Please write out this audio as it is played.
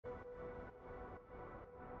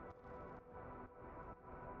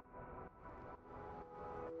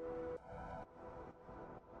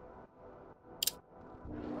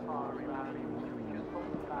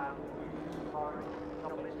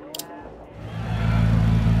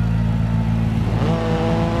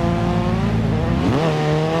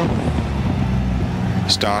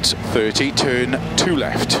Start 30, turn 2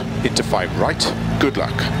 left, into 5 right, good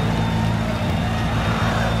luck.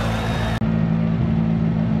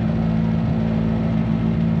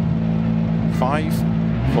 5,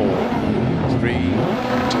 4, 3,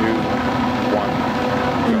 2, 1,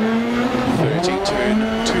 go. 30, turn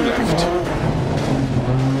 2 left,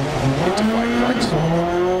 into 5 right,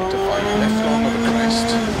 into 5 left long of a crest,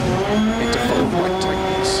 into 4 right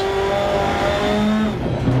tightens,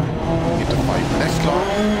 into 5 left long,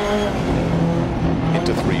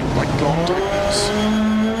 into 3 right long tightens,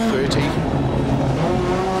 30,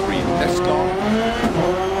 3 left long,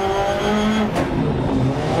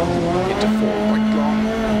 into 4 right long,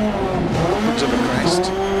 opens of a crest,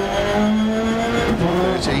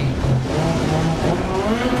 30,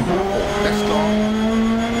 4 left long,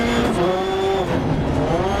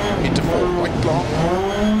 into 4 right long,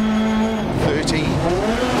 30,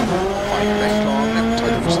 5 left long,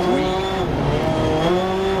 tightens 3,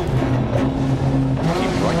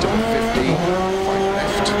 keep right over 50, 5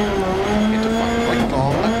 left, into 5 right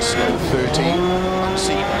long, slow 30,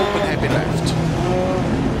 unseen, open heavy left.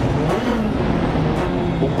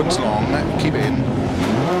 Opens long, keep in,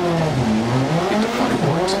 into 5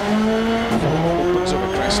 right, opens over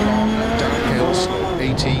crest long, downhill, slow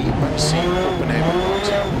 80, unseen, open heavy right,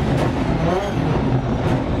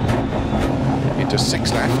 into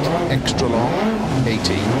 6 left, extra long,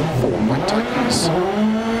 80, 4 right tightens,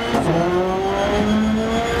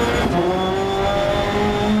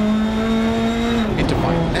 into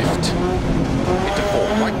 5 left, into 4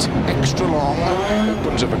 right, extra long,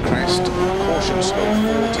 opens over crest, caution slow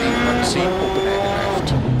 40, unseen, open heavy left.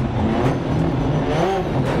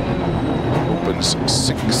 Opens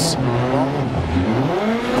 6 long,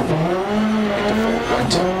 into 4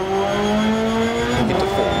 right, into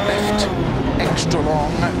 4 left, extra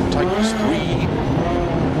long, tightens 3,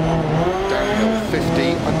 downhill 50,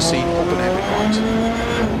 unseen, open heavy right.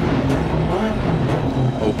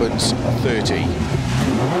 Opens 30.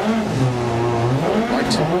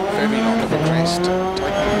 Right, very long of a crest,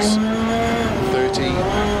 tightens, 30,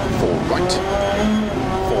 4 right,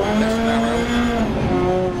 4 left narrow,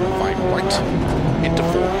 5 right, into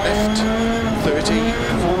 4 left, 30,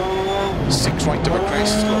 6 right of a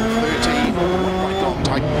crest, slow 30, 1 right long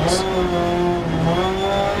tightens,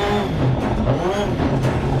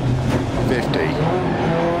 50,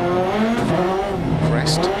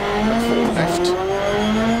 crest, 4 left,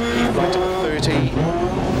 keep right of a 30,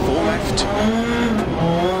 4 left,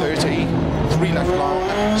 30, 3 left long,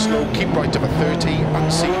 slow, keep right of a 30,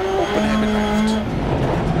 unseen, open heavy left,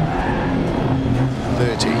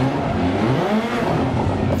 30,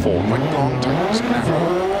 4 right long, tightens narrow,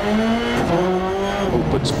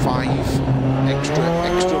 opens 5, extra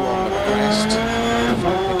long of a crest,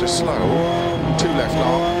 into slow, 2 left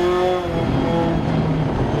long,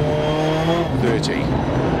 30,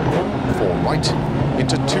 4 right,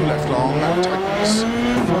 into 2 left long, tightens,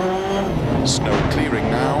 snow clearing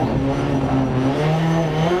now,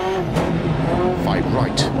 5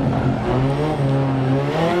 right,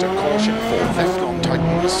 into caution, 4 left long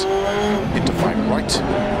tightens, into 5 right,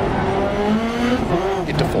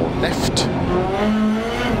 into 4 left,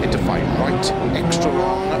 into 5 right, extra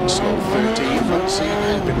long, slow 30, unseen,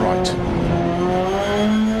 hairpin right.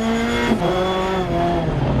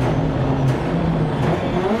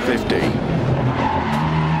 50,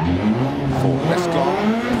 4 left long,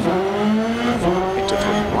 into 3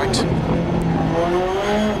 right,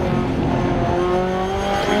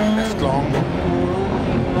 3 left long,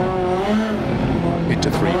 into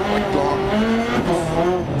 3 right long,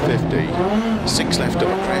 50, 6 left of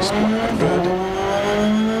a crest, 100,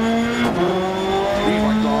 3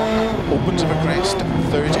 right long, opens of a crest,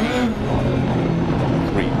 30,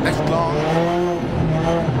 3 left long,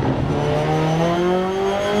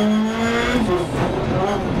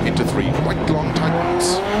 into 3 right long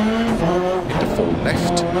tightens, into 4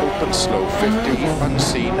 left, open slow 50,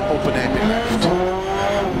 unseen, open heavy left,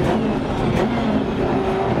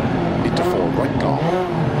 into 4 right long,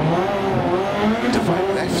 into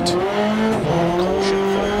 5 left, caution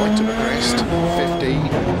 4 right of a crest, 50,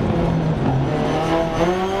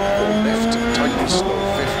 4 left, tightens slow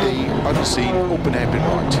 50, unseen, open heavy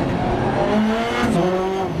right,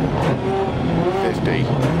 50,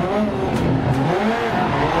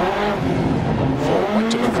 4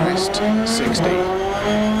 right of a crest, 60,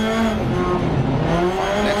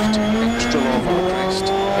 5 left, extra long of a crest,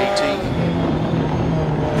 80,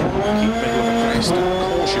 keep middle of a crest,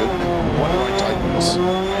 caution, 1 right tightens,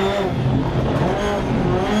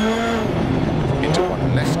 into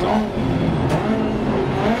 1 left long,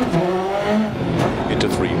 into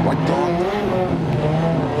 3 right long,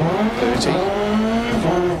 30,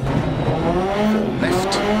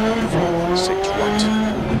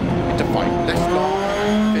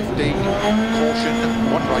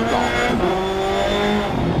 1 right long.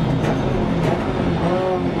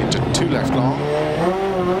 Into 2 left long.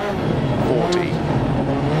 40.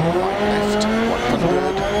 5 left.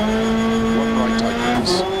 100. 1 right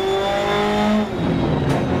tightens.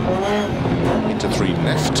 Into 3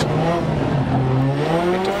 left.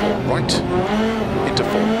 Into 4 right. Into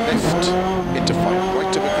 4 left. Into 5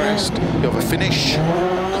 right of a crest. You have a finish.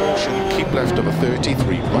 Caution, keep left of a 30.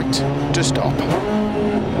 3 right to stop.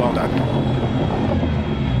 Well done.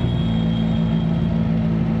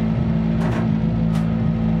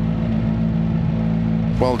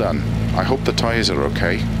 Well done. I hope the tyres are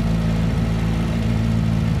okay.